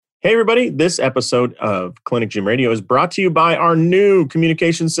Hey, everybody. This episode of Clinic Gym Radio is brought to you by our new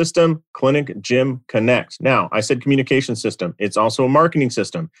communication system, Clinic Gym Connect. Now, I said communication system. It's also a marketing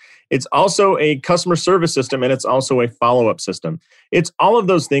system. It's also a customer service system, and it's also a follow-up system. It's all of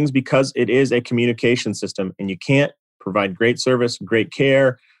those things because it is a communication system, and you can't provide great service, great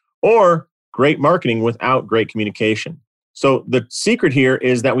care, or great marketing without great communication. So the secret here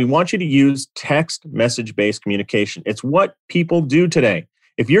is that we want you to use text message-based communication. It's what people do today.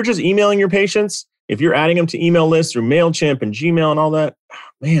 If you're just emailing your patients, if you're adding them to email lists through MailChimp and Gmail and all that,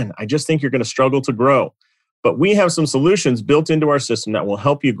 man, I just think you're going to struggle to grow. But we have some solutions built into our system that will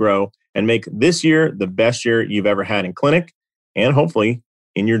help you grow and make this year the best year you've ever had in clinic and hopefully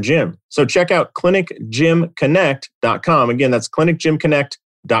in your gym. So check out clinicgymconnect.com. Again, that's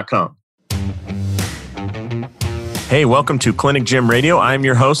clinicgymconnect.com. Hey, welcome to Clinic Gym Radio. I'm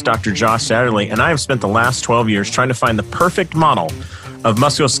your host, Dr. Josh Satterley, and I have spent the last 12 years trying to find the perfect model of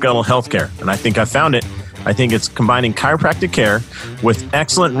musculoskeletal healthcare. And I think I found it. I think it's combining chiropractic care with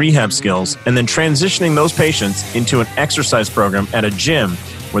excellent rehab skills and then transitioning those patients into an exercise program at a gym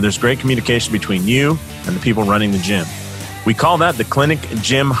where there's great communication between you and the people running the gym. We call that the Clinic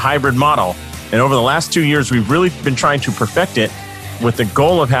Gym Hybrid Model. And over the last 2 years, we've really been trying to perfect it with the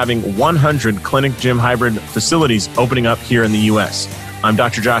goal of having 100 Clinic Gym Hybrid facilities opening up here in the U.S. I'm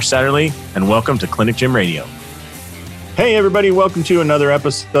Dr. Josh Satterley, and welcome to Clinic Gym Radio. Hey, everybody. Welcome to another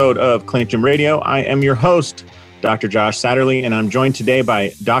episode of Clinic Gym Radio. I am your host, Dr. Josh Satterley, and I'm joined today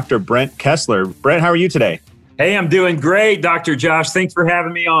by Dr. Brent Kessler. Brent, how are you today? Hey, I'm doing great, Dr. Josh. Thanks for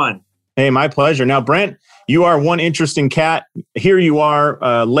having me on. Hey, my pleasure. Now, Brent, you are one interesting cat. Here you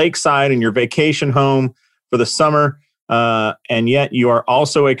are, lakeside in your vacation home for the summer, and yet you are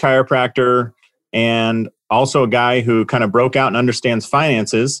also a chiropractor and also a guy who kind of broke out and understands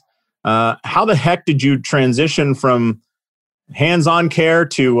finances. How the heck did you transition from hands-on care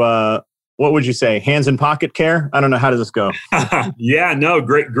to, what would you say, hands-in-pocket care? I don't know. How does this go? Yeah, no,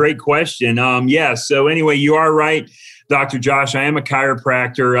 great question. So anyway, you are right, Dr. Josh. I am a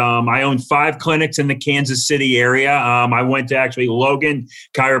chiropractor. I own 5 clinics in the Kansas City area. I went to actually Logan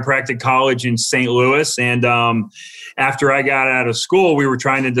Chiropractic College in St. Louis. And after I got out of school, we were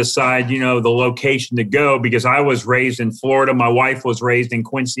trying to decide, the location to go because I was raised in Florida. My wife was raised in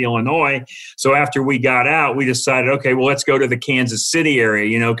Quincy, Illinois. So after we got out, we decided, okay, well, let's go to the Kansas City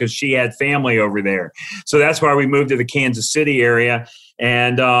area, because she had family over there. So that's why we moved to the Kansas City area.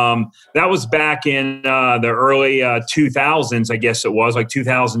 And that was back in the early 2000s, I guess it was, like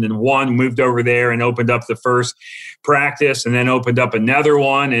 2001, moved over there and opened up the first practice and then opened up another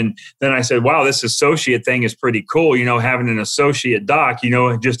one. And then I said, wow, this associate thing is pretty cool, having an associate doc,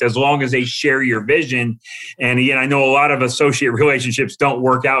 just as long as they share your vision. And again, I know a lot of associate relationships don't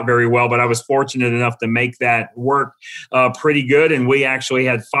work out very well, but I was fortunate enough to make that work pretty good. And we actually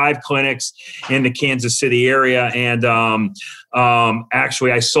had 5 clinics in the Kansas City area. And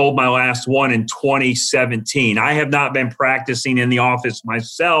actually, I sold my last one in 2017. I have not been practicing in the office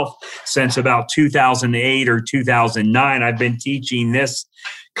myself since about 2008 or 2009. I've been teaching this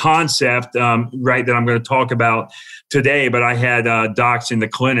concept, that I'm going to talk about today, but I had docs in the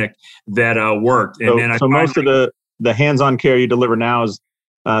clinic that worked. And so most of the hands-on care you deliver now is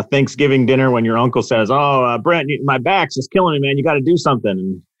Thanksgiving dinner when your uncle says, oh, Brent, my back's just killing me, man. You got to do something.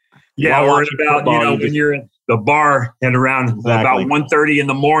 And yeah, or about, when you're in the bar and around about 1:30 in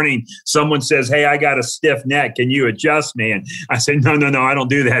the morning, someone says, hey, I got a stiff neck. Can you adjust me? And I said, no, I don't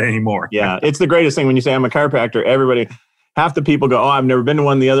do that anymore. Yeah, it's the greatest thing when you say I'm a chiropractor. Half the people go, oh, I've never been to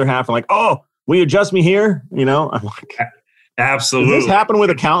one. The other half are like, oh, will you adjust me here? I'm like, absolutely. Does this happen with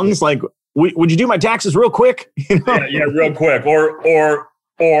accountants? Like, would you do my taxes real quick? Yeah, real quick. Or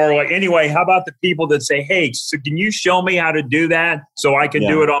like, anyway, how about the people that say, hey, so can you show me how to do that so I can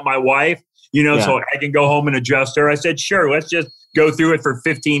do it on my wife? So I can go home and adjust her. I said, sure, let's just go through it for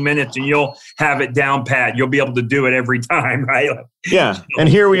 15 minutes and you'll have it down pat. You'll be able to do it every time, right? Yeah. And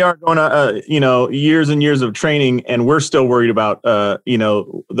here we are going to, years and years of training, and we're still worried about,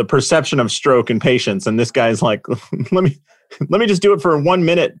 the perception of stroke in patients. And this guy's like, let me just do it for 1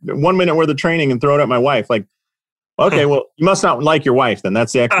 minute worth of training and throw it at my wife. Like, okay, well, you must not like your wife then.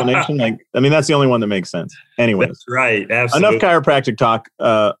 That's the explanation. That's the only one that makes sense. Anyways. That's right. Absolutely. Enough chiropractic talk.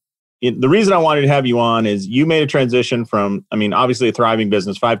 The reason I wanted to have you on is you made a transition from, obviously a thriving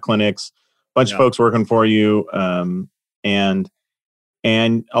business, 5 clinics, bunch of folks working for you. And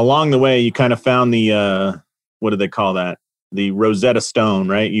along the way, you kind of found the, what do they call that? The Rosetta Stone,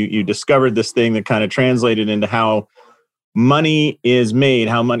 right? You discovered this thing that kind of translated into how money is made,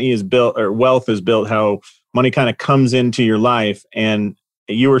 how money is built, or wealth is built, how money kind of comes into your life. And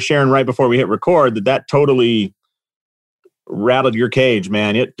you were sharing right before we hit record that totally rattled your cage,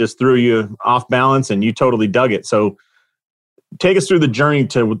 man. It just threw you off balance and you totally dug it. So take us through the journey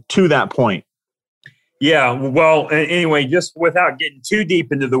to that point. Yeah, well, anyway, just without getting too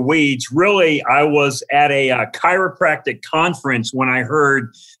deep into the weeds, really, I was at a chiropractic conference when I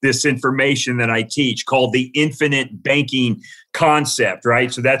heard this information that I teach called the infinite banking concept,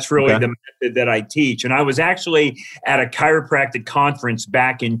 right? So that's really the method that I teach. And I was actually at a chiropractic conference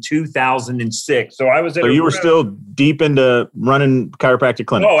back in 2006. So I was at you were still deep into running chiropractic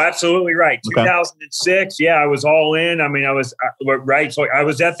clinics. Oh, absolutely right. Okay. 2006. Yeah, I was all in. I mean, I was right. So I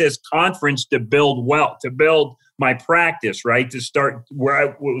was at this conference to build wealth, to build my practice, right? To start where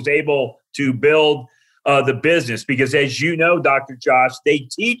I was able to build the business. Because as you know, Dr. Josh, they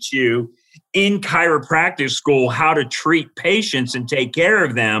teach you in chiropractic school how to treat patients and take care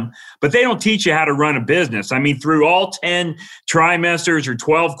of them, but they don't teach you how to run a business. I mean, through all 10 trimesters or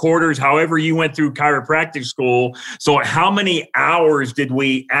 12 quarters, however you went through chiropractic school. So how many hours did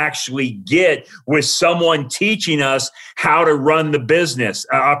we actually get with someone teaching us how to run the business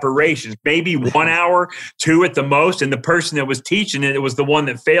operations? Maybe 1 hour, 2 at the most. And the person that was teaching it was the one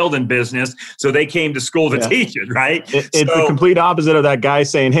that failed in business. So they came to school to teach it, right? It's the complete opposite of that guy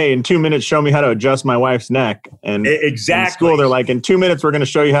saying, hey, in 2 minutes, show me how to adjust my wife's neck. And exactly. In school, they're like, in 2 minutes, we're going to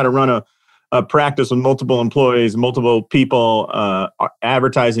show you how to run a practice with multiple employees, multiple people,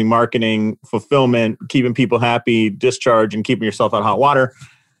 advertising, marketing, fulfillment, keeping people happy, discharge, and keeping yourself out of hot water.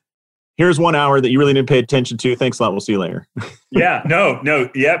 Here's 1 hour that you really didn't pay attention to. Thanks a lot. We'll see you later.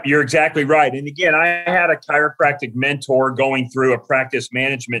 Yep, you're exactly right. And again, I had a chiropractic mentor going through a practice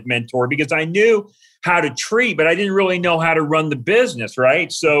management mentor because I knew how to treat, but I didn't really know how to run the business,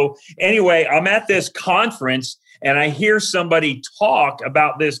 right? So anyway, I'm at this conference and I hear somebody talk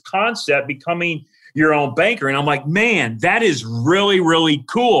about this concept, becoming your own banker. And I'm like, man, that is really, really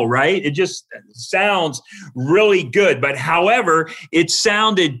cool, right? It just sounds really good. But however, it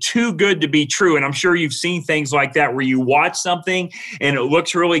sounded too good to be true. And I'm sure you've seen things like that where you watch something and it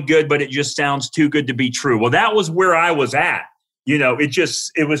looks really good, but it just sounds too good to be true. Well, that was where I was at. You know, it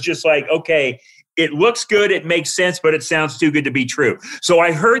was just like, okay, it looks good, it makes sense, but it sounds too good to be true. So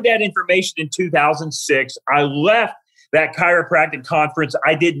I heard that information in 2006. I left that chiropractic conference.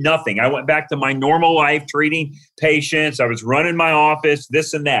 I did nothing. I went back to my normal life, treating patients. I was running my office,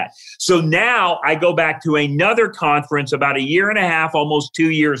 this and that. So now I go back to another conference about 1.5 years, almost 2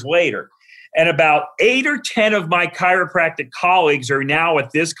 years later. And about 8 or 10 of my chiropractic colleagues are now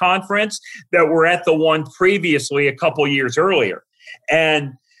at this conference that were at the one previously a couple years earlier.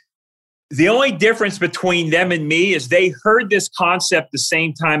 And the only difference between them and me is they heard this concept the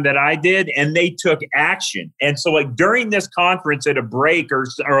same time that I did, and they took action. And so like during this conference at a break or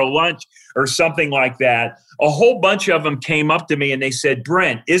a lunch or something like that, a whole bunch of them came up to me and they said,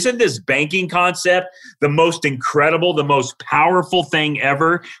 Brent, isn't this banking concept the most incredible, the most powerful thing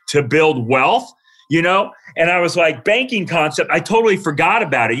ever to build wealth? You know? And I was like, banking concept, I totally forgot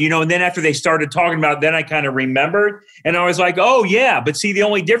about it, you know? And then after they started talking about it, then I kind of remembered. And I was like, oh yeah. But see, the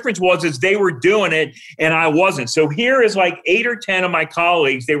only difference is they were doing it and I wasn't. So here is like 8 or 10 of my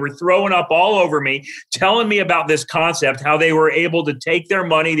colleagues. They were throwing up all over me, telling me about this concept, how they were able to take their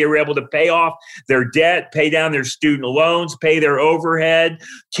money. They were able to pay off their debt, pay down their student loans, pay their overhead,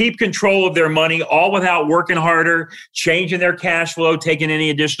 keep control of their money, all without working harder, changing their cash flow, taking any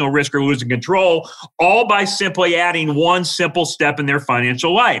additional risk or losing control, all by simply adding one simple step in their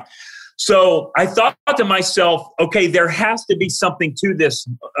financial life. So I thought to myself, okay, there has to be something to this,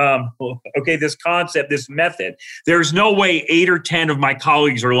 this concept, this method. There's no way 8 or 10 of my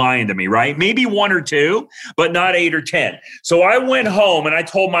colleagues are lying to me, right? Maybe 1 or 2, but not 8 or 10. So I went home and I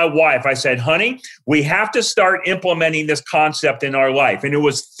told my wife, I said, honey, we have to start implementing this concept in our life. And it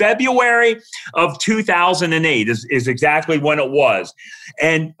was February of 2008 is exactly when it was.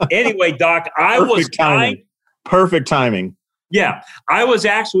 And anyway, Doc, Perfect timing. Yeah, I was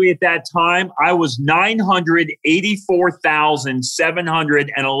actually at that time, I was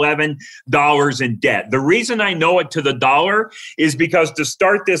 $984,711 in debt. The reason I know it to the dollar is because to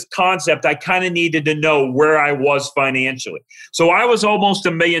start this concept, I kind of needed to know where I was financially. So I was almost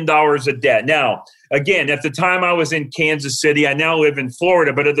 $1 million of debt. Now, again, at the time I was in Kansas City, I now live in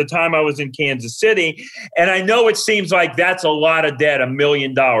Florida, but at the time I was in Kansas City, and I know it seems like that's a lot of debt, $1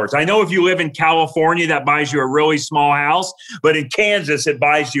 million. I know if you live in California, that buys you a really small house, but in Kansas, it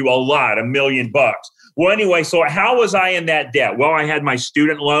buys you a lot, $1 million. Well, anyway, so how was I in that debt? Well, I had my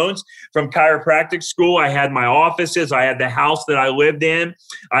student loans from chiropractic school. I had my offices. I had the house that I lived in.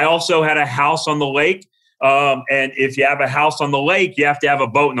 I also had a house on the lake. And if you have a house on the lake, you have to have a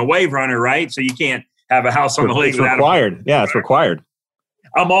boat and a wave runner, right? So you can't have a house on the lake. It's required. Yeah, it's required.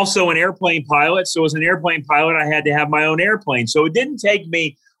 I'm also an airplane pilot. So as an airplane pilot, I had to have my own airplane. So it didn't take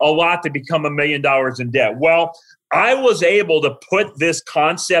me a lot to become $1 million in debt. Well, I was able to put this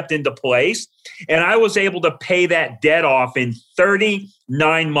concept into place, and I was able to pay that debt off in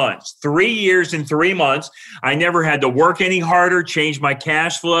 39 months, 3 years and 3 months. I never had to work any harder, change my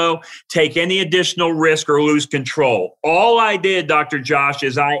cash flow, take any additional risk, or lose control. All I did, Dr. Josh,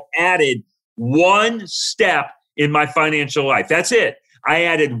 is I added one step in my financial life. That's it. I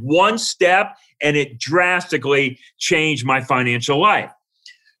added one step, and it drastically changed my financial life.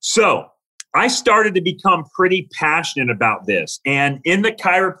 So I started to become pretty passionate about this. And in the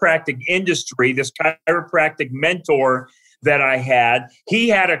chiropractic industry, this chiropractic mentor that I had, he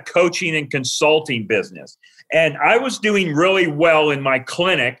had a coaching and consulting business. And I was doing really well in my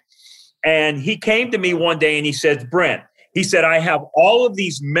clinic. And he came to me one day and he said, Brent, he said, I have all of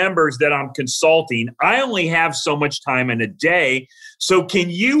these members that I'm consulting. I only have so much time in a day. So can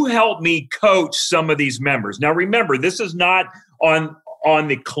you help me coach some of these members? Now, remember, this is not on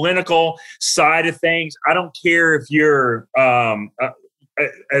the clinical side of things. I don't care if you're,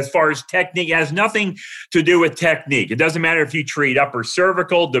 as far as technique, it has nothing to do with technique. It doesn't matter if you treat upper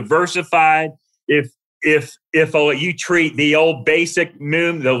cervical, diversified, if you treat the old basic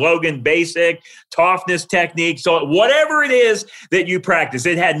moon, the Logan basic, toughness technique. So whatever it is that you practice,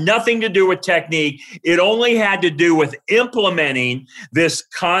 it had nothing to do with technique. It only had to do with implementing this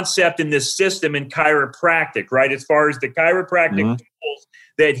concept and this system in chiropractic, right? As far as the chiropractic tools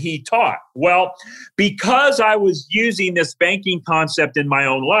that he taught. Well, because I was using this banking concept in my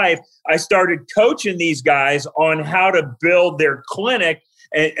own life, I started coaching these guys on how to build their clinic.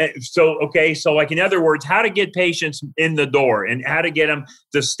 So like in other words, how to get patients in the door and how to get them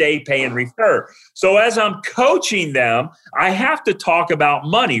to stay, pay, and refer. So as I'm coaching them, I have to talk about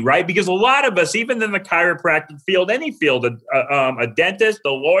money, right? Because a lot of us, even in the chiropractic field, any field, a dentist, a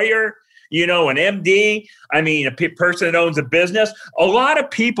lawyer, an MD, a person that owns a business, a lot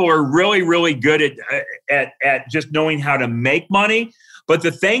of people are really, really good at just knowing how to make money. But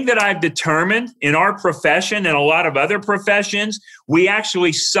the thing that I've determined in our profession and a lot of other professions, we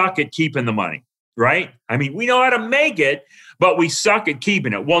actually suck at keeping the money, right? We know how to make it, but we suck at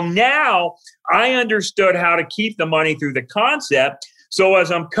keeping it. Well, now I understood how to keep the money through the concept. So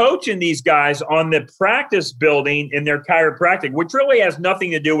as I'm coaching these guys on the practice building in their chiropractic, which really has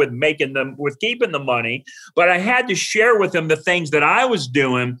nothing to do with keeping the money, but I had to share with them the things that I was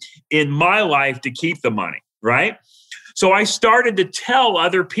doing in my life to keep the money, right? So I started to tell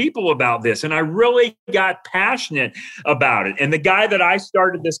other people about this, and I really got passionate about it. And the guy that I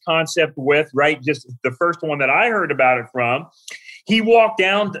started this concept with, right, just the first one that I heard about it from, he walked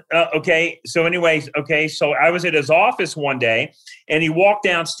down. So I was at his office one day, and he walked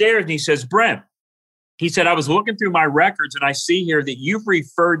downstairs, and he says, Brent, he said, I was looking through my records, and I see here that you've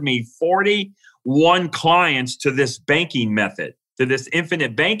referred me 41 clients to this banking method, to this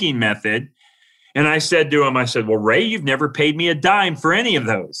infinite banking method. And I said to him, well, Ray, you've never paid me a dime for any of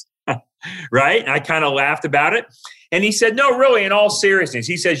those, right? And I kind of laughed about it. And he said, no, really, in all seriousness,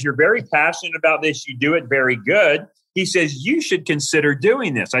 he says, you're very passionate about this. You do it very good. He says, you should consider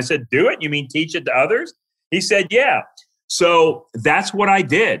doing this. I said, do it? You mean teach it to others? He said, yeah. So that's what I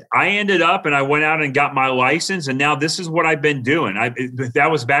did. I ended up and I went out and got my license. And now this is what I've been doing.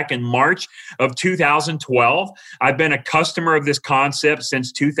 That was back in March of 2012. I've been a customer of this concept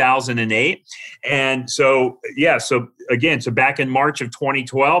since 2008. And so back in March of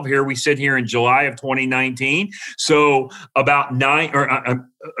 2012, here we sit here in July of 2019. So about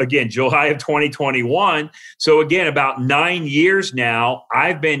July of 2021. So again, about 9 years now,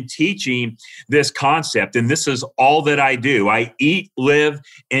 I've been teaching this concept, and this is all that I do. I eat, live,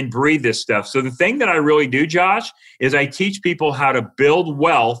 and breathe this stuff. So the thing that I really do, Josh, is I teach people how to build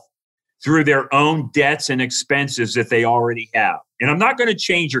wealth through their own debts and expenses that they already have. And I'm not going to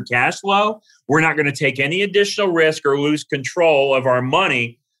change your cash flow. We're not going to take any additional risk or lose control of our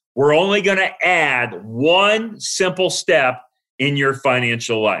money. We're only going to add one simple step in your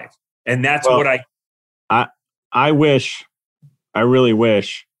financial life. And that's what I really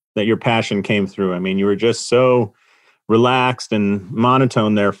wish that your passion came through. You were just so relaxed and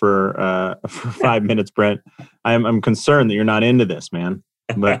monotone there for 5 minutes, Brent. I'm concerned that you're not into this, man.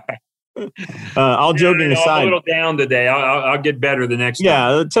 But all joking aside, I'm a little down today. I'll get better the next time.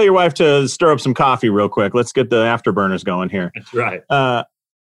 Yeah, tell your wife to stir up some coffee real quick. Let's get the afterburners going here. That's right.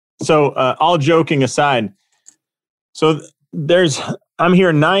 So all joking aside, I'm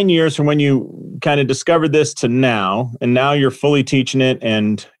here 9 years from when you kind of discovered this to now, and now you're fully teaching it.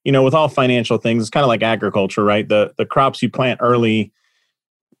 And, with all financial things, it's kind of like agriculture, right? The crops you plant early.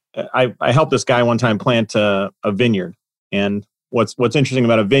 I helped this guy one time plant a vineyard, and what's interesting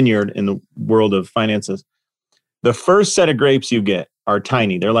about a vineyard in the world of finances, the first set of grapes you get are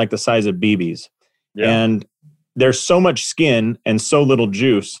tiny. They're like the size of BBs. Yeah. And there's so much skin and so little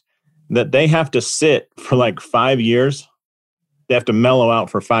juice that they have to sit for like 5 years. They have to mellow out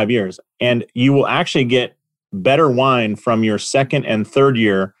for 5 years. And you will actually get better wine from your second and third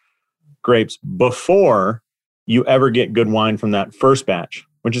year grapes before you ever get good wine from that first batch,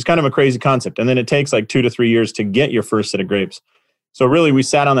 which is kind of a crazy concept. And then it takes like 2 to 3 years to get your first set of grapes. So really, we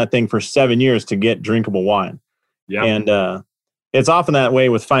sat on that thing for 7 years to get drinkable wine. Yeah. And it's often that way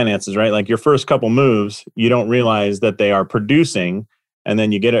with finances, right? Like your first couple moves, you don't realize that they are producing, and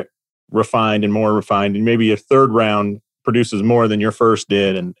then you get it refined and more refined. And maybe your third round produces more than your first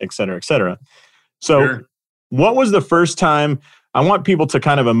did, and et cetera, et cetera. So what was the first time, I want people to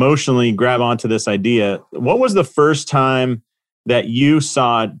kind of emotionally grab onto this idea. What was the first time that you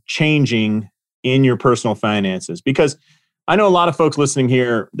saw changing in your personal finances? Because I know a lot of folks listening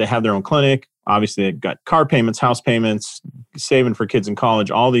here, they have their own clinic. Obviously, they've got car payments, house payments, saving for kids in college,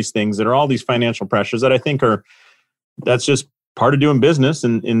 all these things that are all these financial pressures that I think that's just part of doing business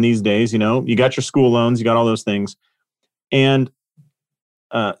in these days. You know, you got your school loans, you got all those things. And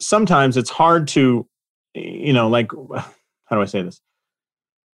sometimes it's hard to, like, how do I say this?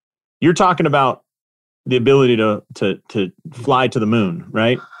 You're talking about the ability to fly to the moon,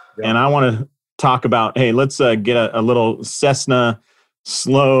 right? Yeah. And I want to talk about, hey, let's get a little Cessna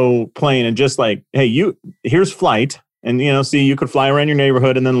slow plane and just like, hey, here's flight. And, see, you could fly around your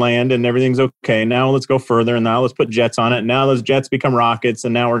neighborhood and then land and everything's okay. Now let's go further. And now let's put jets on it. And now those jets become rockets.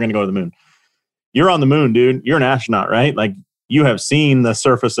 And now we're going to go to the moon. You're on the moon, dude. You're an astronaut, right? Like you have seen the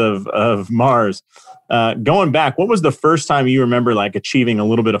surface of Mars. Going back, what was the first time you remember like achieving a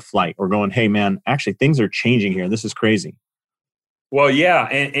little bit of flight or going, hey man, actually things are changing here. This is crazy. Well, yeah.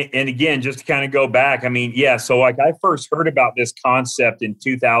 And again, just to kind of go back, I mean, yeah. So like I first heard about this concept in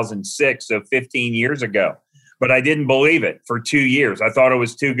 2006, so 15 years ago, but I didn't believe it for 2 years. I thought it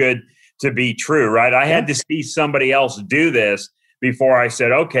was too good to be true, right? I had to see somebody else do this before I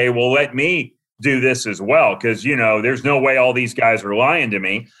said, okay, well, let me do this as well. Cause there's no way all these guys are lying to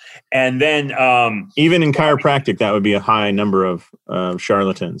me. And then, even in chiropractic, that would be a high number of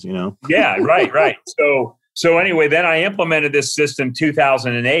charlatans, Yeah, right. So anyway, then I implemented this system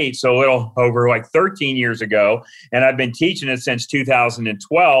 2008, so a little over like 13 years ago, and I've been teaching it since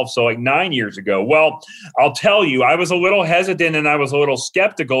 2012, so like 9 years ago. Well, I'll tell you, I was a little hesitant and I was a little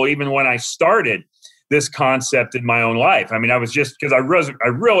skeptical even when I started this concept in my own life. I mean, I was just, because I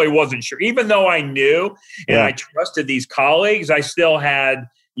really wasn't sure. Even though I knew and I trusted these colleagues, I still had,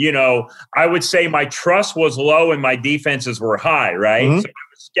 I would say my trust was low and my defenses were high, right? Mm-hmm. So I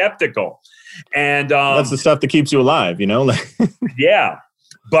was skeptical. And that's the stuff that keeps you alive, Yeah.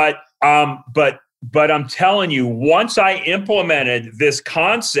 But I'm telling you, once I implemented this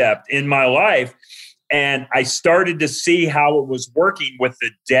concept in my life and I started to see how it was working with the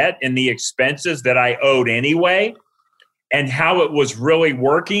debt and the expenses that I owed anyway, and how it was really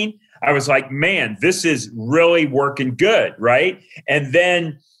working, I was like, man, this is really working good, right? And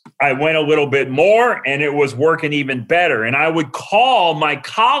then I went a little bit more and it was working even better. And I would call my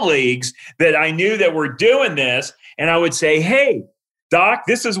colleagues that I knew that were doing this, and I would say, hey, Doc,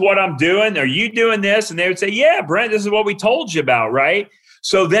 this is what I'm doing. Are you doing this? And they would say, yeah, Brent, this is what we told you about, right?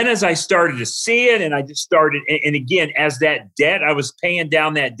 So then as I started to see it, and I just started, and again, as that debt, I was paying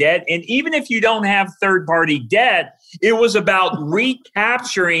down that debt. And even if you don't have third-party debt, it was about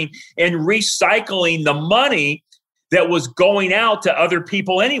recapturing and recycling the money that was going out to other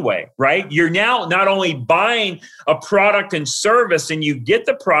people anyway, right? You're now not only buying a product and service and you get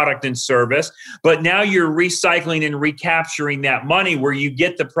the product and service, but now you're recycling and recapturing that money where you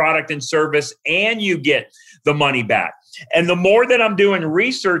get the product and service and you get the money back. And the more that I'm doing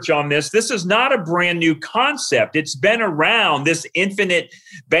research on this is not a brand new concept. It's been around, this infinite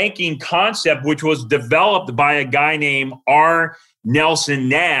banking concept, which was developed by a guy named R. Nelson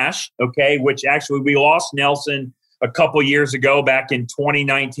Nash, okay, which actually we lost Nelson a couple years ago, back in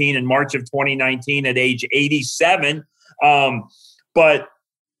 2019, in March of 2019 at age 87. But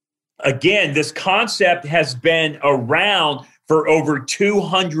again, this concept has been around for over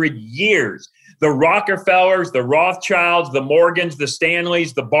 200 years. The Rockefellers, the Rothschilds, the Morgans, the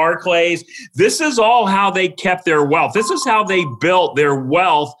Stanleys, the Barclays, this is all how they kept their wealth. This is how they built their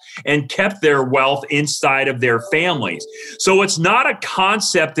wealth and kept their wealth inside of their families. So it's not a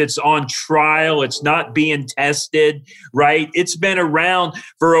concept that's on trial. It's not being tested, right? It's been around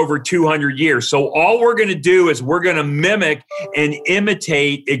for over 200 years. So all we're going to do is we're going to mimic and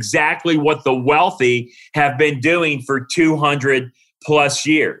imitate exactly what the wealthy have been doing for 200 plus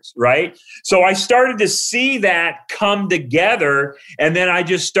years, right? So I started to see that come together, and then I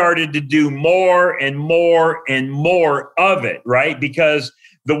just started to do more and more and more of it, right? Because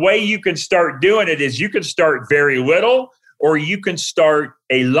the way you can start doing it is you can start very little, or you can start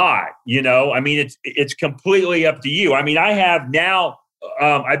a lot. I mean, it's completely up to you. I mean, I have now,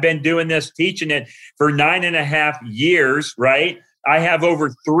 I've been doing this, teaching it for 9.5 years, right? I have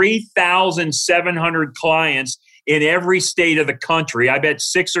over 3,700 clients in every state of the country. I bet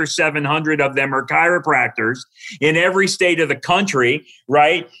 600 or 700 of them are chiropractors in every state of the country,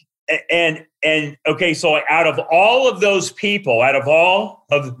 right? And okay, so out of all of those people, out of all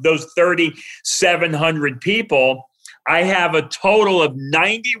of those 3,700 people, I have a total of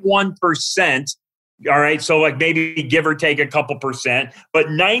 91%. All right. So like maybe give or take a couple percent, but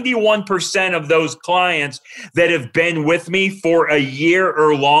 91% of those clients that have been with me for a year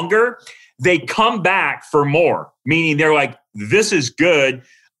or longer, they come back for more, meaning they're like, this is good.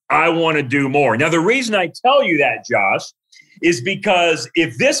 I want to do more. Now, the reason I tell you that, Josh, is because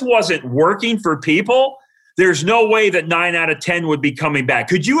if this wasn't working for people, there's no way that 9 out of 10 would be coming back.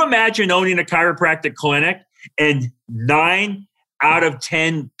 Could you imagine owning a chiropractic clinic and 9 out of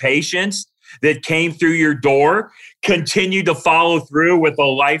 10 patients that came through your door continue to follow through with a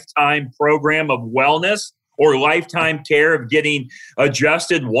lifetime program of wellness or lifetime care of getting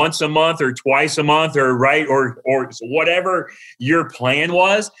adjusted once a month or twice a month or whatever your plan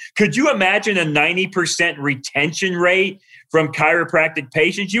was? Could you imagine a 90% retention rate from chiropractic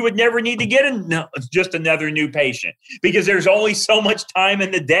patients? You would never need to get just another new patient because there's only so much time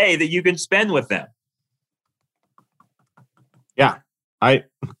in the day that you can spend with them. Yeah.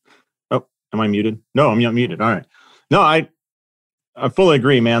 Am I muted? No, I'm not muted. All right. No, I fully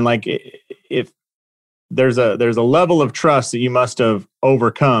agree, man. Like if there's a level of trust that you must have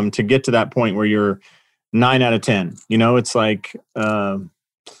overcome to get to that point where you're 9 out of 10. It's like, I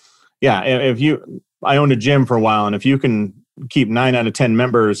owned a gym for a while, and if you can keep 9 out of 10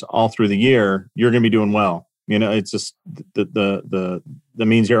 members all through the year, you're going to be doing well. It's just the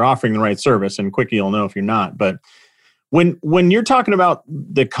means you're offering the right service, and quickly you'll know if you're not. But when you're talking about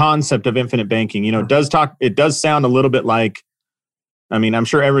the concept of infinite banking, it does sound a little bit like, I mean, I'm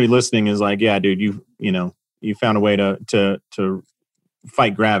sure everybody listening is like, yeah, dude, you found a way to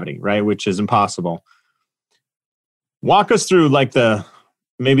fight gravity, right? Which is impossible. Walk us through like the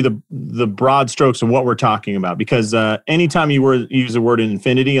broad strokes of what we're talking about, because anytime you use the word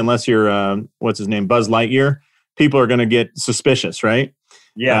infinity, unless you're what's his name, Buzz Lightyear, people are going to get suspicious, right?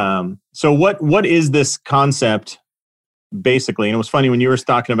 Yeah. So what is this concept? Basically, and it was funny when you were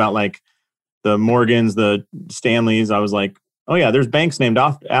talking about like the Morgans, the Stanleys. I was like, oh yeah, there's banks named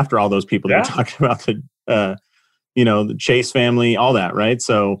after all those people. Yeah. You're talking about the Chase family, all that, right?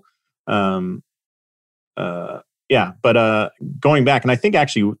 So, But going back, and I think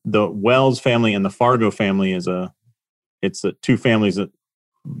actually the Wells family and the Fargo family it's two families that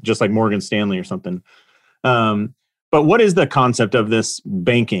just like Morgan Stanley or something. But what is the concept of this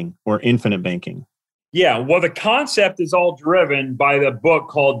banking or infinite banking? Yeah, well, the concept is all driven by the book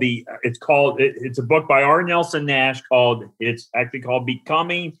it's a book by R. Nelson Nash it's actually called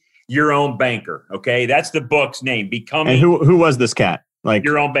Becoming Your Own Banker. Okay, that's the book's name, Becoming. And who was this cat? Like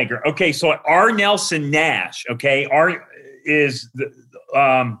Your Own Banker. Okay, so R. Nelson Nash. Okay, R is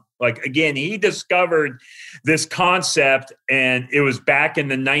again, he discovered this concept, and it was back in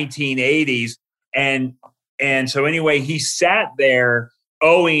the 1980s, and so anyway, he sat there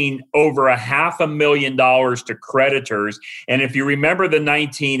owing over $500,000 to creditors. And if you remember the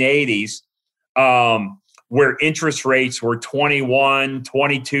 1980s, where interest rates were 21,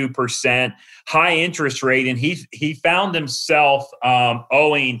 22%, high interest rate, and he found himself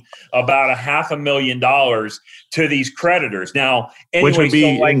owing about $500,000 to these creditors. Now, anyway, which would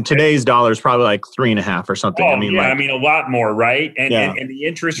be in today's dollars probably like 3.5 or something. Oh, a lot more, right? And the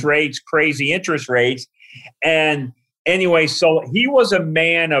interest rates, crazy interest rates, and anyway, so he was a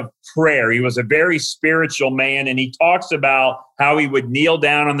man of prayer. He was a very spiritual man, and he talks about how he would kneel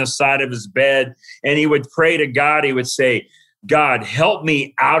down on the side of his bed and he would pray to God. He would say, God, help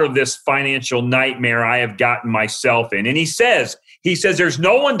me out of this financial nightmare I have gotten myself in. And he says, there's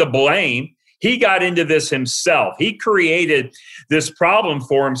no one to blame. He got into this himself. He created this problem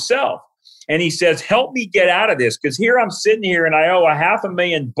for himself. And he says, help me get out of this, because here I'm sitting here and I owe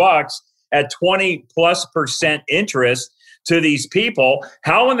 $500,000 at 20+% interest to these people.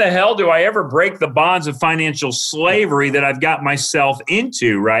 How in the hell do I ever break the bonds of financial slavery that I've got myself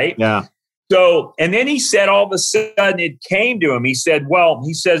into, right? Yeah. So, and then he said, all of a sudden it came to him. He says,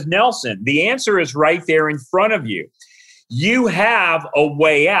 Nelson, the answer is right there in front of you. You have a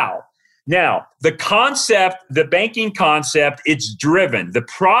way out. Now, the concept, the banking concept, it's driven. The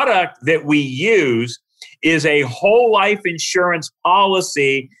product that we use is a whole life insurance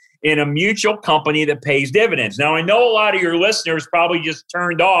policy in a mutual company that pays dividends. Now, I know a lot of your listeners probably just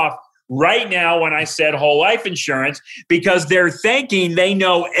turned off right now when I said whole life insurance because they're thinking they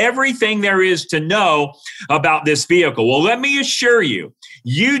know everything there is to know about this vehicle. Well, let me assure you,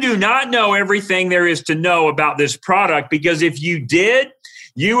 you do not know everything there is to know about this product, because if you did,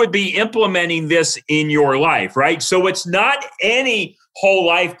 you would be implementing this in your life, right? So it's not any whole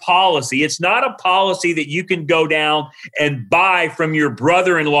life policy. It's not a policy that you can go down and buy from your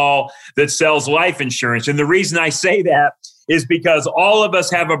brother-in-law that sells life insurance. And the reason I say that is because all of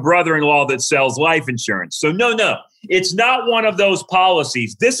us have a brother-in-law that sells life insurance. So no, it's not one of those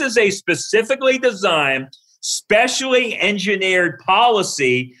policies. This is a specifically designed, specially engineered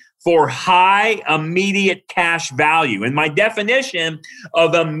policy for high immediate cash value. And my definition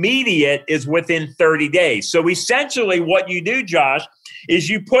of immediate is within 30 days. So essentially what you do, Josh, is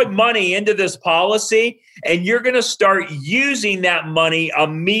you put money into this policy and you're going to start using that money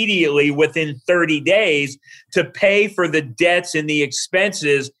immediately within 30 days to pay for the debts and the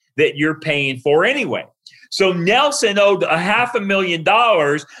expenses that you're paying for anyway. So Nelson owed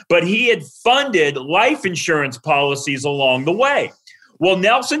 $500,000, but he had funded life insurance policies along the way. Well,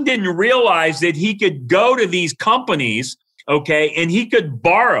 Nelson didn't realize that he could go to these companies, okay, and he could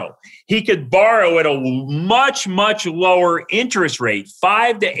borrow. He could borrow at a much, much lower interest rate,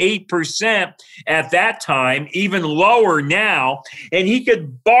 5 to 8% at that time, even lower now. And he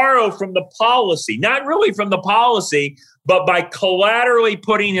could borrow from the policy, not really from the policy, but by collaterally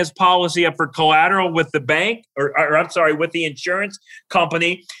putting his policy up for collateral with the bank, with the insurance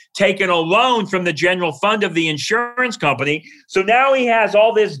company, taking a loan from the general fund of the insurance company. So now he has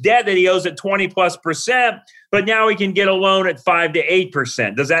all this debt that he owes at 20+%, but now he can get a loan at 5 to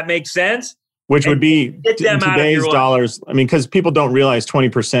 8%. Does that make sense? Which would be in today's dollars. I mean, because people don't realize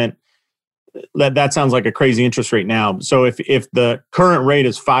 20%. That sounds like a crazy interest rate now. So if the current rate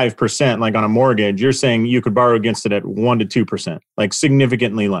is 5%, like on a mortgage, you're saying you could borrow against it at 1 to 2%, like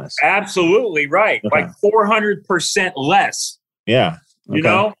significantly less. Absolutely right. Okay. Like 400% less. Yeah. Okay. You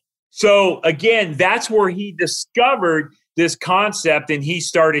know? So again, that's where he discovered this concept and he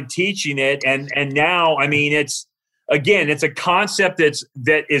started teaching it. And now, I mean, it's a concept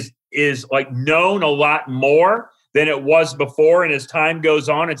that is like known a lot more than it was before. And as time goes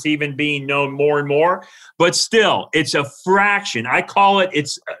on, it's even being known more and more, but still it's a fraction. I call it,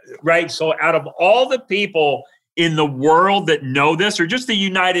 right. So out of all the people in the world that know this, or just the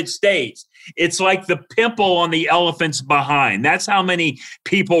United States, it's like the pimple on the elephant's behind. That's how many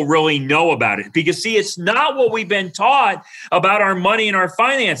people really know about it. Because see, it's not what we've been taught about our money and our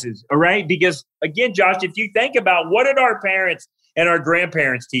finances. All right. Because again, Josh, if you think about what did our parents and our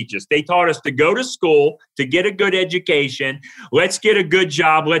grandparents teach us? They taught us to go to school, to get a good education. Let's get a good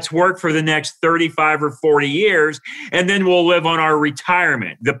job. Let's work for the next 35 or 40 years, and then we'll live on our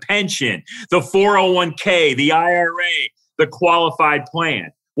retirement, the pension, the 401k, the IRA, the qualified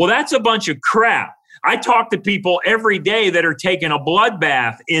plan. Well, that's a bunch of crap. I talk to people every day that are taking a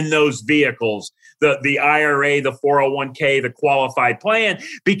bloodbath in those vehicles, the IRA, the 401k, the qualified plan,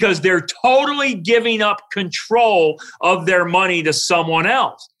 because they're totally giving up control of their money to someone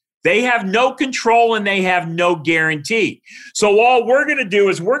else. They have no control and they have no guarantee. So all we're going to do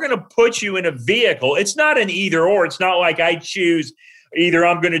is we're going to put you in a vehicle. It's not an either or. It's not like I choose either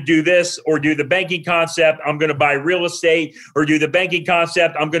I'm going to do this or do the banking concept. I'm going to buy real estate or do the banking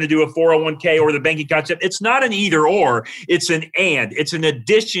concept. I'm going to do a 401k or the banking concept. It's not an either or. It's an and. It's an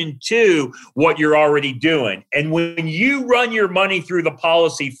addition to what you're already doing. And when you run your money through the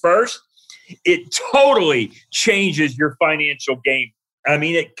policy first, it totally changes your financial game. I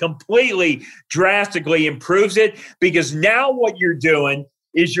mean, it completely drastically improves it, because now what you're doing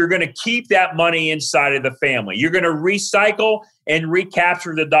is you're going to keep that money inside of the family. You're going to recycle and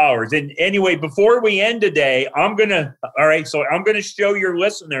recapture the dollars. And anyway, before we end today, I'm going to show your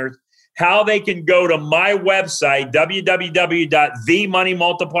listeners how they can go to my website,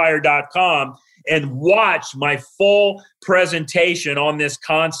 www.themoneymultiplier.com, and watch my full presentation on this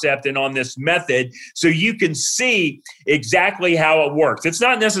concept and on this method so you can see exactly how it works. It's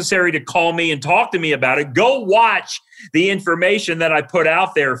not necessary to call me and talk to me about it. Go watch the information that I put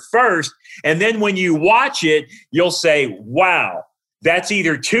out there first. And then when you watch it, you'll say, wow, that's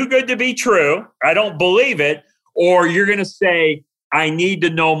either too good to be true, I don't believe it, or you're going to say, I need to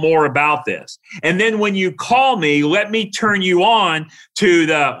know more about this. And then when you call me, let me turn you on to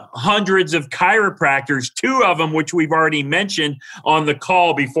the hundreds of chiropractors, 2 of them, which we've already mentioned on the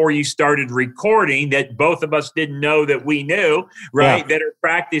call before you started recording, that both of us didn't know that we knew, right? That are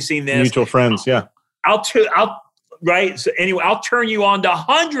practicing this. Mutual friends, yeah. Right. So anyway, I'll turn you on to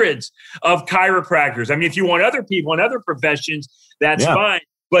hundreds of chiropractors. I mean, if you want other people in other professions, that's fine.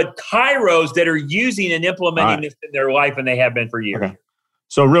 But chiros that are using and implementing this in their life, and they have been for years. Okay.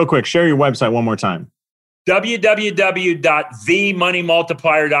 So real quick, share your website one more time.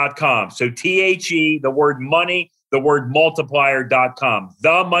 www.themoneymultiplier.com. So THE, the word money, the word multiplier.com.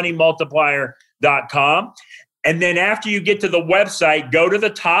 Themoneymultiplier.com. And then after you get to the website, go to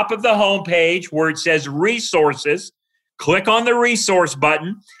the top of the homepage where it says resources, click on the resource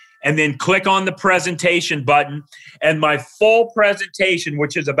button, and then click on the presentation button. And my full presentation,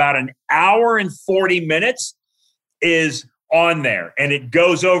 which is about an hour and 40 minutes, is on there. And it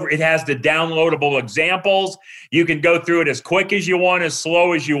goes over, it has the downloadable examples. You can go through it as quick as you want, as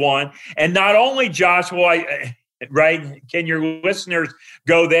slow as you want. And not only, Josh, can your listeners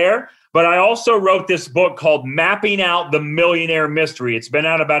go there, but I also wrote this book called Mapping Out the Millionaire Mystery. It's been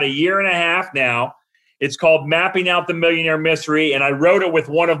out about a year and a half now. It's called Mapping Out the Millionaire Mystery, and I wrote it with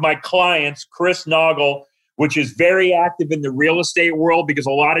one of my clients, Chris Noggle, which is very active in the real estate world because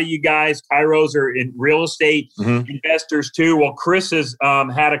a lot of you guys, chiros, are in real estate investors too. Well, Chris has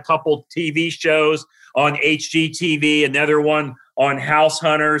had a couple TV shows on HGTV, another one on House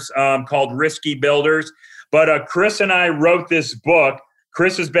Hunters called Risky Builders. But Chris and I wrote this book.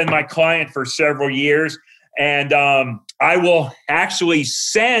 Chris has been my client for several years, and I will actually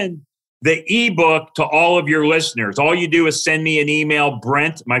send the ebook to all of your listeners. All you do is send me an email,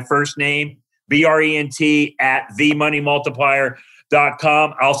 Brent, my first name, Brent, at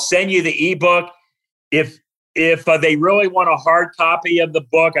themoneymultiplier.com. I'll send you the ebook. If they really want a hard copy of the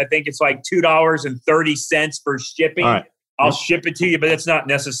book, I think it's like $2.30 for shipping. All right. I'll ship it to you, but it's not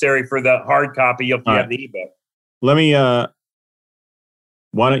necessary for the hard copy. You'll have the ebook. Let me,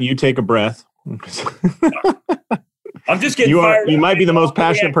 why don't you take a breath? I'm just getting fired up. You might be the most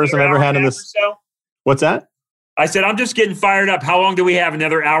passionate person I've ever had in this. What's that? I said, I'm just getting fired up. How long do we have?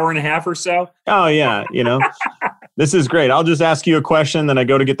 Another hour and a half or so? Oh, yeah. This is great. I'll just ask you a question. Then I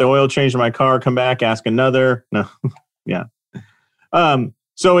go to get the oil change in my car, come back, ask another. No. Yeah.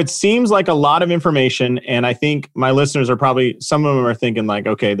 So it seems like a lot of information. And I think my listeners are probably, some of them are thinking like,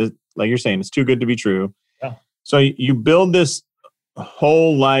 okay, this, like you're saying, it's too good to be true. Yeah. So you build this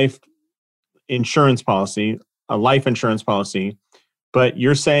whole life insurance policy, a life insurance policy, but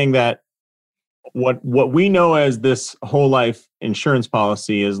you're saying that what we know as this whole life insurance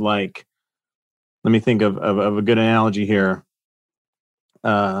policy is like, let me think of a good analogy here.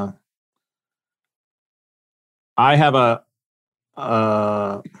 I have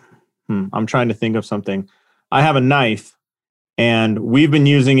I'm trying to think of something. I have a knife, and we've been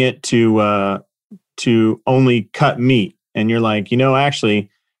using it to only cut meat. And you're like, actually,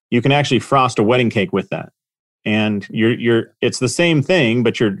 you can actually frost a wedding cake with that. And it's the same thing,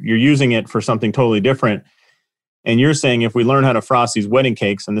 but you're using it for something totally different. And you're saying if we learn how to frost these wedding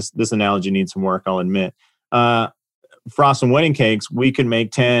cakes, and this analogy needs some work, I'll admit, frost some wedding cakes, we could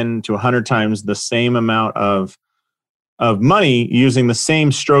make 10 to 100 times the same amount of money using the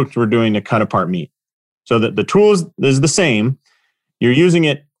same strokes we're doing to cut apart meat. So that the tools is the same. You're using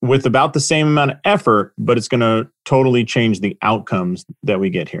it with about the same amount of effort, but it's going to totally change the outcomes that we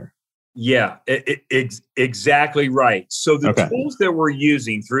get here. Yeah, it's exactly right. So the tools that we're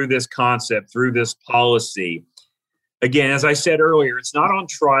using through this concept, through this policy, again, as I said earlier, it's not on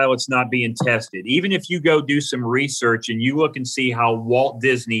trial. It's not being tested. Even if you go do some research and you look and see how Walt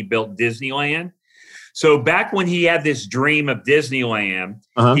Disney built Disneyland. So back when he had this dream of Disneyland,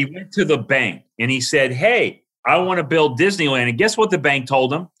 he went to the bank and he said, hey, I want to build Disneyland. And guess what the bank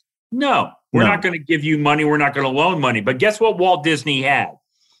told him? No, we're not going to give you money. We're not going to loan money. But guess what Walt Disney had?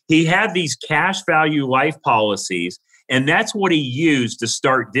 He had these cash value life policies, and that's what he used to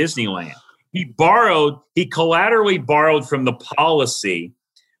start Disneyland. He collaterally borrowed from the policy,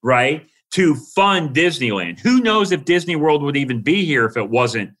 right, to fund Disneyland. Who knows if Disney World would even be here if it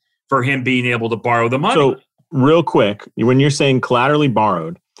wasn't for him being able to borrow the money. So real quick, when you're saying collaterally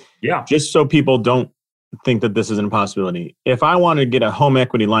borrowed, just so people don't think that this is an impossibility. If I want to get a home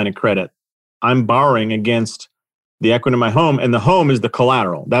equity line of credit, I'm borrowing against the equity of my home, and the home is the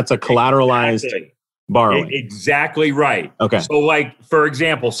collateral. That's a collateralized borrowing. Exactly right. Okay. So like, for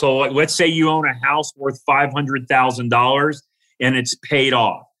example, let's say you own a house worth $500,000 and it's paid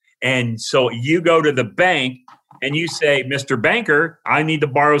off. And so you go to the bank and you say, Mr. Banker, I need to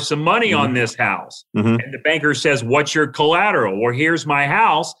borrow some money on this house. And the banker says, what's your collateral? Well, here's my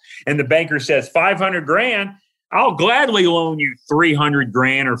house. And the banker says, 500 grand. I'll gladly loan you 300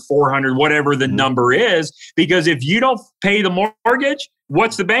 grand or 400, whatever the number is, because if you don't pay the mortgage,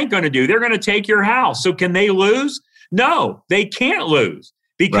 what's the bank going to do? They're going to take your house. So can they lose? No, they can't lose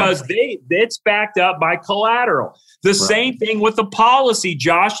because it's backed up by collateral. The same thing with the policy,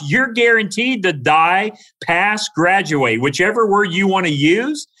 Josh. You're guaranteed to die, pass, graduate, whichever word you want to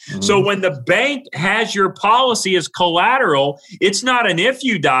use. So when the bank has your policy as collateral, it's not an if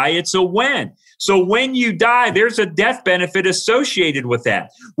you die, it's a when. So when you die, there's a death benefit associated with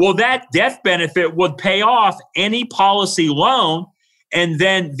that. Well, that death benefit would pay off any policy loan, and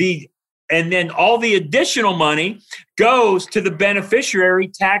then all the additional money goes to the beneficiary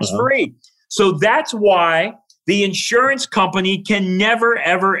tax-free. So that's why the insurance company can never,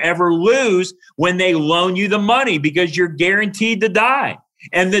 ever, ever lose when they loan you the money, because you're guaranteed to die.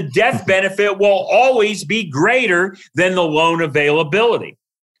 And the death benefit will always be greater than the loan availability.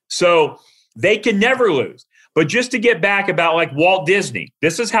 So they can never lose. But just to get back about like Walt Disney,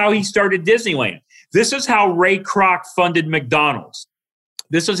 this is how he started Disneyland. This is how Ray Kroc funded McDonald's.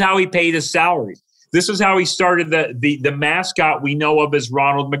 This is how he paid his salaries. This is how he started the mascot we know of as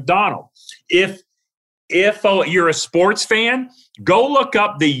Ronald McDonald. If you're a sports fan, go look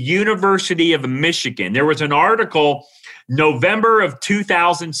up the University of Michigan. There was an article November of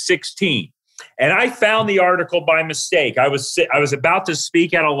 2016, and I found the article by mistake. I was about to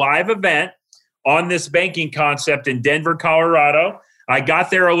speak at a live event on this banking concept in Denver, Colorado. I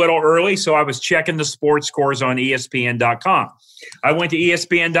got there a little early, so I was checking the sports scores on ESPN.com. I went to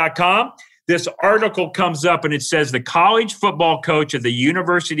ESPN.com. This article comes up, and it says the college football coach of the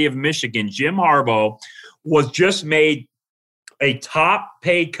University of Michigan, Jim Harbaugh, was just made a top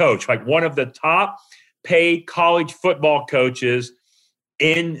paid coach, like one of the top paid college football coaches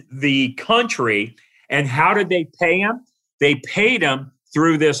in the country. And how did they pay him? They paid him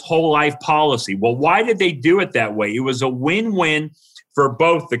through this whole life policy. Well, why did they do it that way? It was a win-win for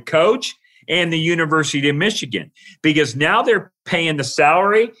both the coach and the University of Michigan, because now they're paying the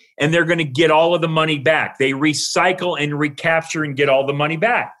salary and they're going to get all of the money back. They recycle and recapture and get all the money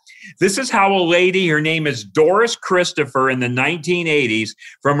back. This is how a lady, her name is Doris Christopher, in the 1980s,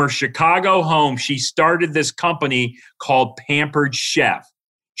 from her Chicago home, she started this company called Pampered Chef.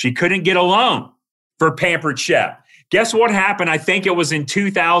 She couldn't get a loan for Pampered Chef. Guess what happened? I think it was in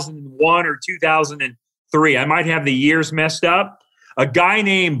 2001 or 2003. I might have the years messed up. A guy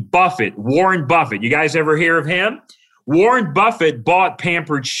named Buffett, Warren Buffett. You guys ever hear of him? Warren Buffett bought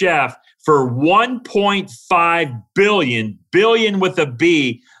Pampered Chef for $1.5 billion with a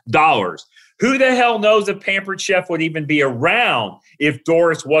B, dollars. Who the hell knows if Pampered Chef would even be around if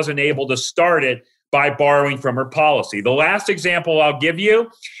Doris wasn't able to start it by borrowing from her policy? The last example I'll give you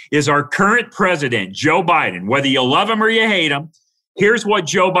is our current president, Joe Biden. Whether you love him or you hate him, here's what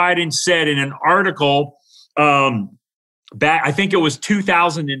Joe Biden said in an article back, I think it was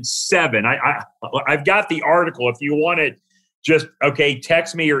 2007. I've got the article. If you want it, just,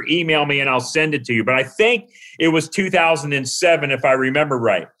 text me or email me and I'll send it to you. But I think it was 2007, if I remember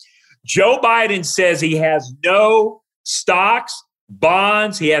right. Joe Biden says he has no stocks,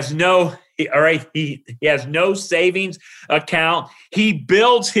 bonds. He has no savings account. He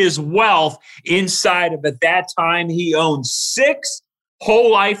builds his wealth inside of, at that time, he owned 6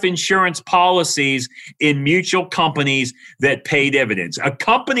 whole life insurance policies in mutual companies that pay dividends, a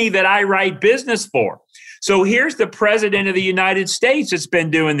company that I write business for. So here's the president of the United States that's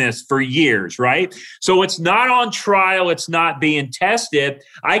been doing this for years, right? So it's not on trial. It's not being tested.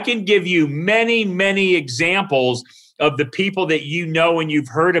 I can give you many, many examples of the people that you know and you've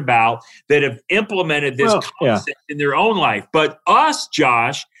heard about that have implemented this concept in their own life. But us,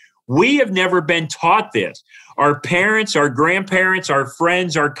 Josh, we have never been taught this. Our parents, our grandparents, our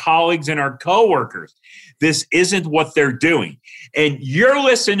friends, our colleagues, and our coworkers, this isn't what they're doing. And your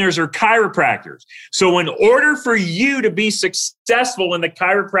listeners are chiropractors. So in order for you to be successful in the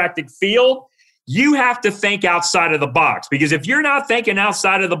chiropractic field, you have to think outside of the box. Because if you're not thinking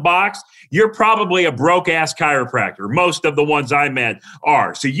outside of the box, you're probably a broke-ass chiropractor. Most of the ones I met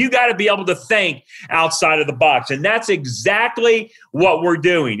are. So you got to be able to think outside of the box. And that's exactly what we're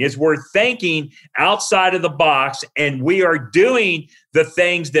doing, is we're thinking outside of the box, and we are doing the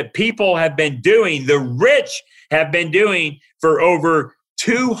things that people have been doing, the rich have been doing for over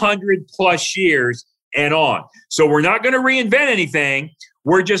 200 plus years and on. So we're not going to reinvent anything.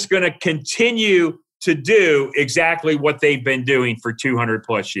 We're just going to continue to do exactly what they've been doing for 200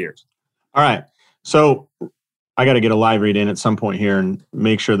 plus years. All right. So I got to get a live read in at some point here and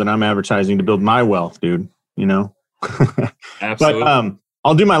make sure that I'm advertising to build my wealth, dude. you know? Absolutely. But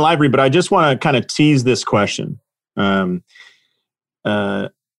I'll do my live read, but I just want to kind of tease this question.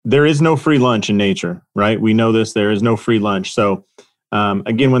 There is no free lunch in nature, right? We know this. There is no free lunch. So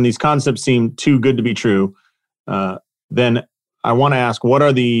again, when these concepts seem too good to be true, then I want to ask, what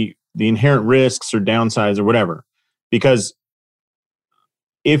are the inherent risks or downsides or whatever? Because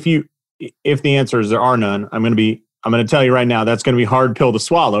if the answer is there are none, I'm going to tell you right now, that's going to be a hard pill to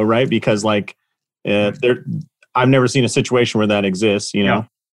swallow, right? Because I've never seen a situation where that exists, you know. Yeah.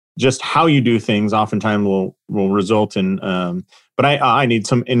 Just how you do things oftentimes will result in, but I need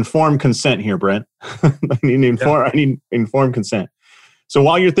some informed consent here, Brent. I need informed consent. So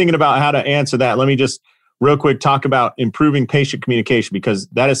while you're thinking about how to answer that, let me just real quick talk about improving patient communication, because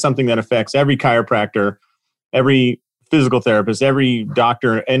that is something that affects every chiropractor, every physical therapist, every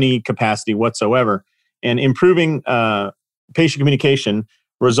doctor, any capacity whatsoever. And improving patient communication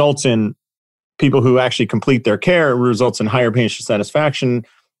results in people who actually complete their care. It results in higher patient satisfaction.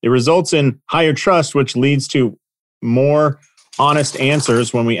 It results in higher trust, which leads to more honest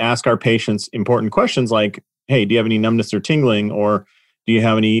answers when we ask our patients important questions like, hey, do you have any numbness or tingling, or do you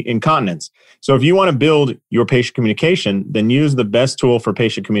have any incontinence? So if you want to build your patient communication, then use the best tool for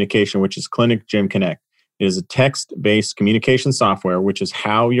patient communication, which is Clinic Gym Connect. It is a text-based communication software, which is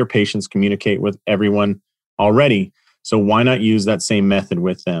how your patients communicate with everyone already. So why not use that same method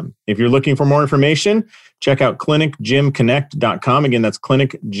with them? If you're looking for more information, check out clinicgymconnect.com. Again, that's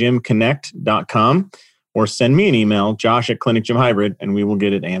clinicgymconnect.com. Or send me an email, josh@clinicgymhybrid, and we will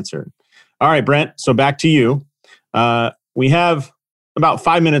get it answered. All right, Brent, so back to you. We have about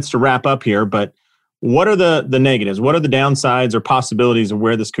 5 minutes to wrap up here, but what are the negatives? What are the downsides or possibilities of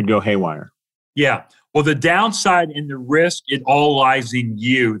where this could go haywire? Yeah, well, the downside and the risk, it all lies in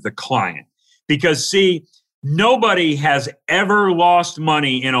you, the client. Because see, nobody has ever lost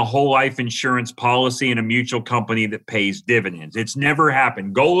money in a whole life insurance policy in a mutual company that pays dividends. It's never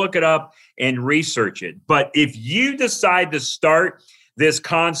happened. Go look it up and research it. But if you decide to start this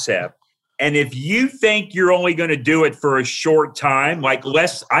concept, and if you think you're only going to do it for a short time, like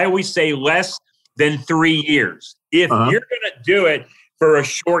I always say less than 3 years. If you're going to do it for a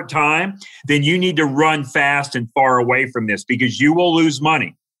short time, then you need to run fast and far away from this, because you will lose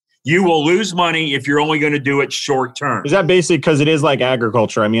money. You will lose money if you're only going to do it short term. Is that basic? Because it is like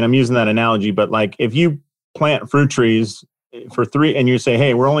agriculture. I mean, I'm using that analogy, but like if you plant fruit trees for 3 and you say,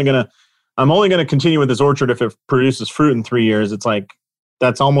 hey, I'm only going to continue with this orchard if it produces fruit in 3 years, it's like,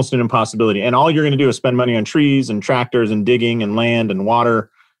 that's almost an impossibility. And all you're going to do is spend money on trees and tractors and digging and land and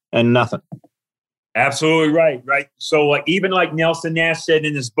water and nothing. Absolutely right. Right. So even like Nelson Nash said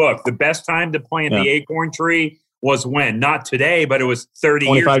in his book, the best time to plant the acorn tree was when? Not today, but it was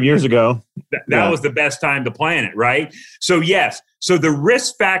 25 years ago. That was the best time to plant it, right? So yes. So the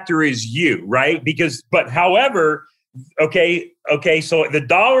risk factor is you, right? However, okay. So the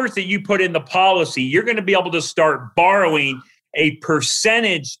dollars that you put in the policy, you're going to be able to start borrowing a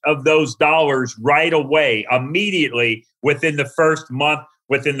percentage of those dollars right away, immediately, within the first month,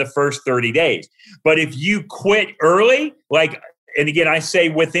 within the first 30 days. But if you quit early, and again, I say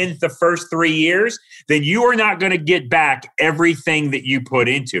within the first 3 years, then you are not going to get back everything that you put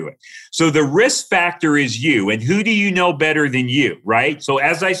into it. So the risk factor is you. And who do you know better than you, right? So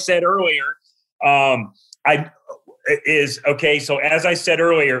as I said earlier, so as I said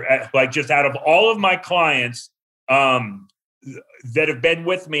earlier, just out of all of my clients that have been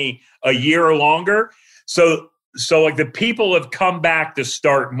with me a year or longer, so the people have come back to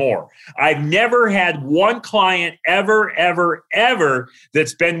start more. I've never had one client ever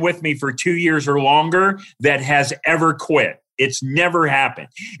that's been with me for 2 years or longer that has ever quit. It's never happened.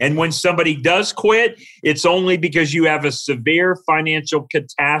 And when somebody does quit, it's only because you have a severe financial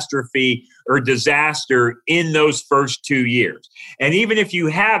catastrophe or disaster in those first 2 years. And even if you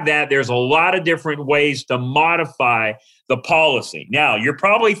have that, there's a lot of different ways to modify the policy. Now, you're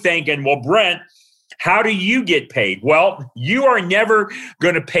probably thinking, well, Brent, how do you get paid? Well, you are never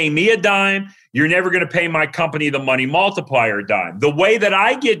going to pay me a dime. You're never going to pay my company, the Money Multiplier, a dime. The way that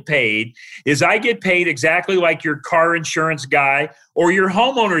I get paid is I get paid exactly like your car insurance guy or your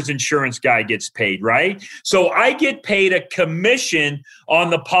homeowner's insurance guy gets paid, right? So I get paid a commission on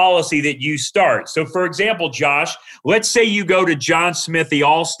the policy that you start. So for example, Josh, let's say you go to John Smith, the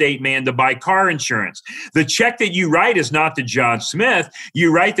Allstate man, to buy car insurance. The check that you write is not to John Smith.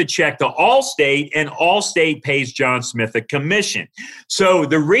 You write the check to Allstate, and Allstate pays John Smith a commission. So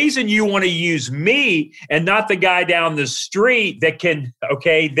the reason you want to use me and not the guy down the street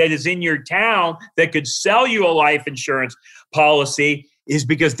that is in your town that could sell you a life insurance policy is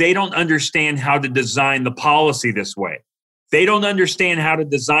because they don't understand how to design the policy this way. They don't understand how to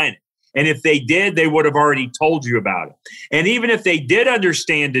design it. And if they did, they would have already told you about it. And even if they did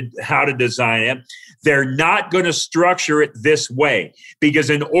understand how to design it, they're not going to structure it this way. Because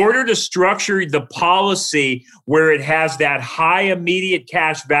in order to structure the policy where it has that high immediate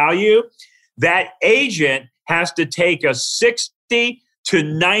cash value, that agent has to take a 60 to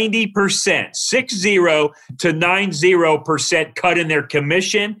 90%, 60 to 90% cut in their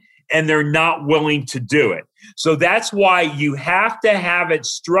commission, and they're not willing to do it. So that's why you have to have it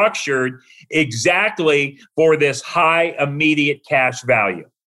structured exactly for this high immediate cash value.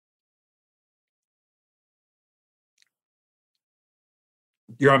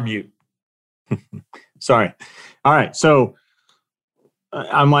 You're on mute. Sorry. All right. So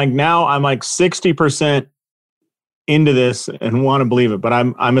I'm like 60% into this and want to believe it, but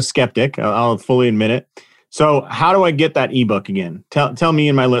I'm a skeptic. I'll fully admit it. So how do I get that ebook again? Tell me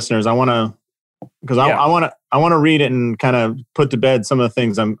and my listeners. I want to, because I want to read it and kind of put to bed some of the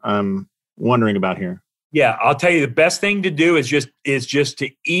things I'm wondering about here. Yeah, I'll tell you the best thing to do is just to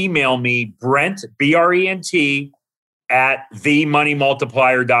email me, Brent, BRENT, at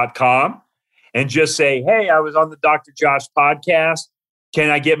themoneymultiplier.com, and just say, hey, I was on the Dr. Josh podcast. Can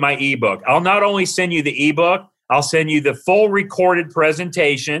I get my ebook? I'll not only send you the ebook, I'll send you the full recorded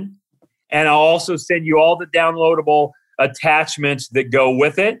presentation, and I'll also send you all the downloadable attachments that go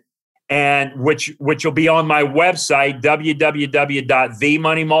with it, and which will be on my website,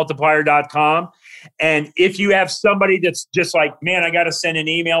 www.themoneymultiplier.com. And if you have somebody that's just like, man, I got to send an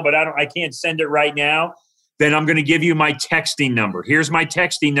email, but I can't send it right now, then I'm going to give you my texting number. Here's my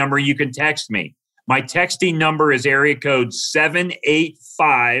texting number. You can text me. My texting number is area code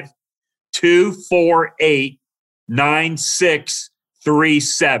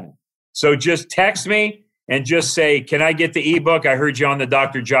 785-248-9637. So just text me and just say, can I get the ebook? I heard you on the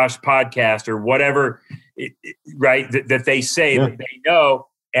Dr. Josh podcast, or whatever, right, that they say that they know,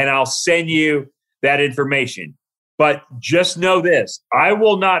 and I'll send you that information. But just know this, I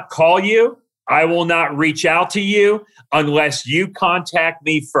will not call you. I will not reach out to you unless you contact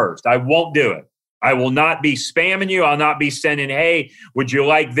me first. I won't do it. I will not be spamming you. I'll not be sending, hey, would you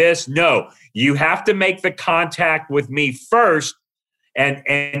like this? No, you have to make the contact with me first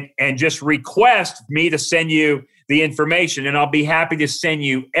and just request me to send you the information. And I'll be happy to send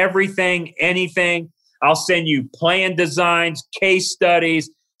you everything, anything. I'll send you plan designs, case studies,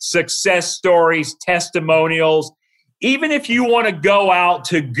 success stories, testimonials. Even if you want to go out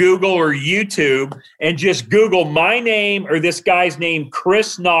to Google or YouTube and just Google my name or this guy's name,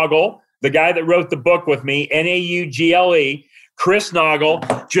 Chris Naugle, the guy that wrote the book with me, Naugle, Chris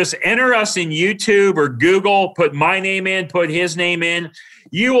Naugle, just enter us in YouTube or Google, put my name in, put his name in.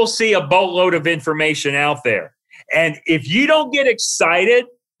 You will see a boatload of information out there. And if you don't get excited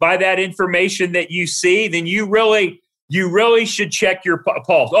by that information that you see, then you really should check your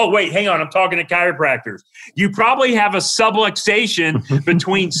pulse. Oh, wait, hang on. I'm talking to chiropractors. You probably have a subluxation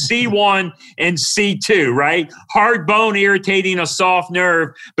between C1 and C2, right? Hard bone irritating a soft nerve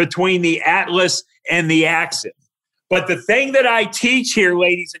between the atlas and the axis. But the thing that I teach here,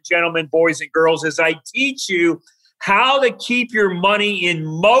 ladies and gentlemen, boys and girls, is I teach you how to keep your money in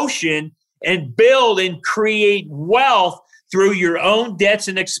motion and build and create wealth through your own debts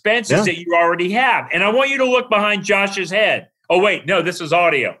and expenses that you already have. And I want you to look behind Josh's head. Oh, wait, no, this is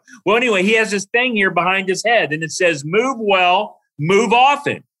audio. Well, anyway, he has this thing here behind his head, and it says, move well, move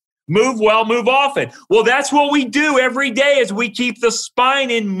often. Move well, move often. Well, that's what we do every day, is we keep the spine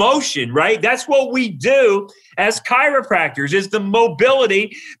in motion, right? That's what we do as chiropractors, is the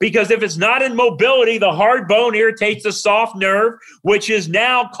mobility, because if it's not in mobility, the hard bone irritates the soft nerve, which is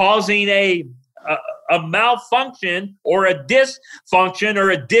now causing a malfunction or a dysfunction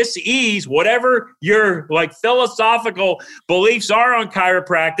or a dis-ease, whatever your like philosophical beliefs are on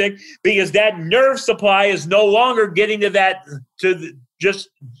chiropractic, because that nerve supply is no longer getting to that, just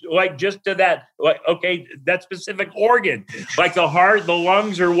to that specific organ, like the heart, the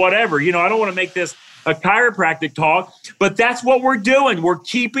lungs, or whatever. I don't want to make this a chiropractic talk, but that's what we're doing. We're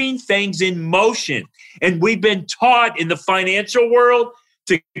keeping things in motion. And we've been taught in the financial world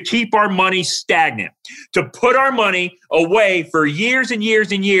to keep our money stagnant, to put our money away for years and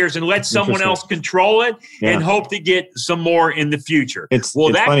years and years and let someone else control it and hope to get some more in the future.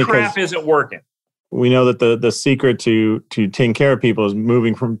 That crap isn't working. We know that the secret to taking care of people is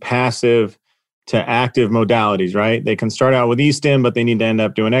moving from passive to active modalities, right? They can start out with e-stim, but they need to end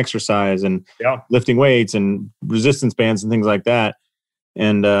up doing exercise and lifting weights and resistance bands and things like that.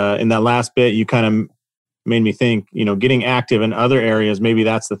 And in that last bit, you kind of made me think, getting active in other areas, maybe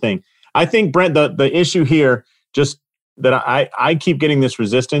that's the thing. I think, Brent, the issue here, just that I keep getting this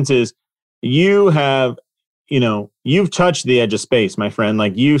resistance, is you have you've touched the edge of space, my friend.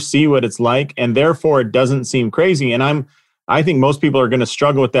 Like, you see what it's like, and therefore it doesn't seem crazy. And I think most people are going to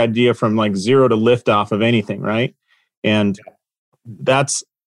struggle with that idea from like zero to liftoff of anything, right? And that's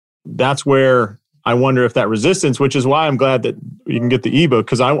where I wonder if that resistance, which is why I'm glad that you can get the ebook,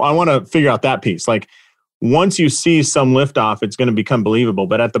 because I want to figure out that piece. Like, once you see some liftoff, it's going to become believable.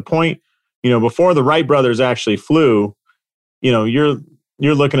 But at the point, before the Wright brothers actually flew, you're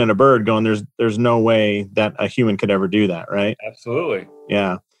looking at a bird going, there's no way that a human could ever do that, right? Absolutely.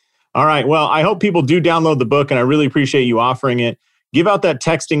 Yeah. All right. Well, I hope people do download the book, and I really appreciate you offering it. Give out that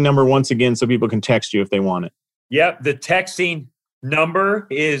texting number once again so people can text you if they want it. Yep. The texting number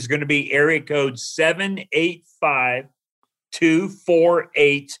is going to be area code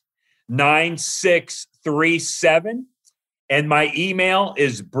 785-248-9637. And my email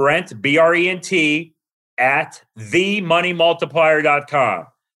is Brent, Brent, at themoneymultiplier.com.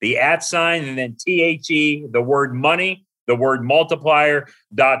 The @ sign and then THE, the word money, the word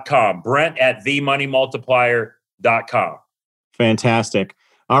multiplier.com. Brent at themoneymultiplier.com. Fantastic.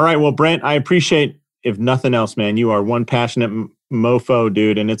 All right. Well, Brent, I appreciate, if nothing else, man, you are one passionate mofo,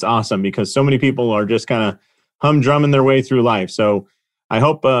 dude. And it's awesome because so many people are just kind of humdrumming their way through life. So I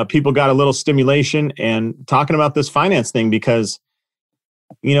hope people got a little stimulation and talking about this finance thing, because,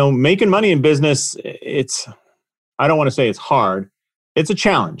 making money in business, I don't want to say it's hard. It's a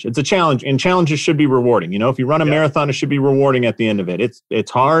challenge. It's a challenge, and challenges should be rewarding. If you run a marathon, it should be rewarding at the end of it.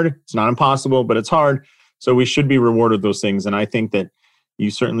 It's hard. It's not impossible, but it's hard. So we should be rewarded those things. And I think that you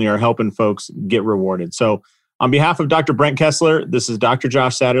certainly are helping folks get rewarded. So on behalf of Dr. Brent Kessler, this is Dr.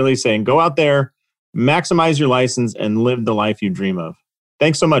 Josh Satterley saying, go out there, maximize your license, and live the life you dream of.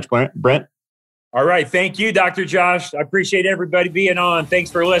 Thanks so much, Brent. All right. Thank you, Dr. Josh. I appreciate everybody being on.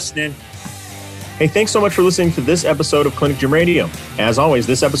 Thanks for listening. Hey, thanks so much for listening to this episode of Clinic Gym Radio. As always,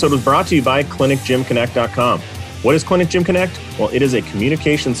 this episode was brought to you by ClinicGymConnect.com. What is Clinic Gym Connect? Well, it is a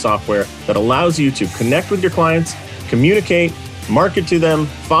communication software that allows you to connect with your clients, communicate, market to them,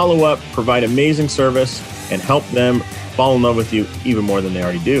 follow up, provide amazing service, and help them fall in love with you even more than they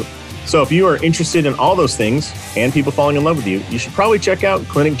already do. So if you are interested in all those things and people falling in love with you, you should probably check out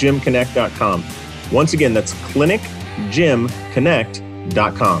ClinicGymConnect.com. Once again, that's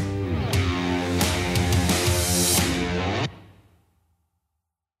ClinicGymConnect.com.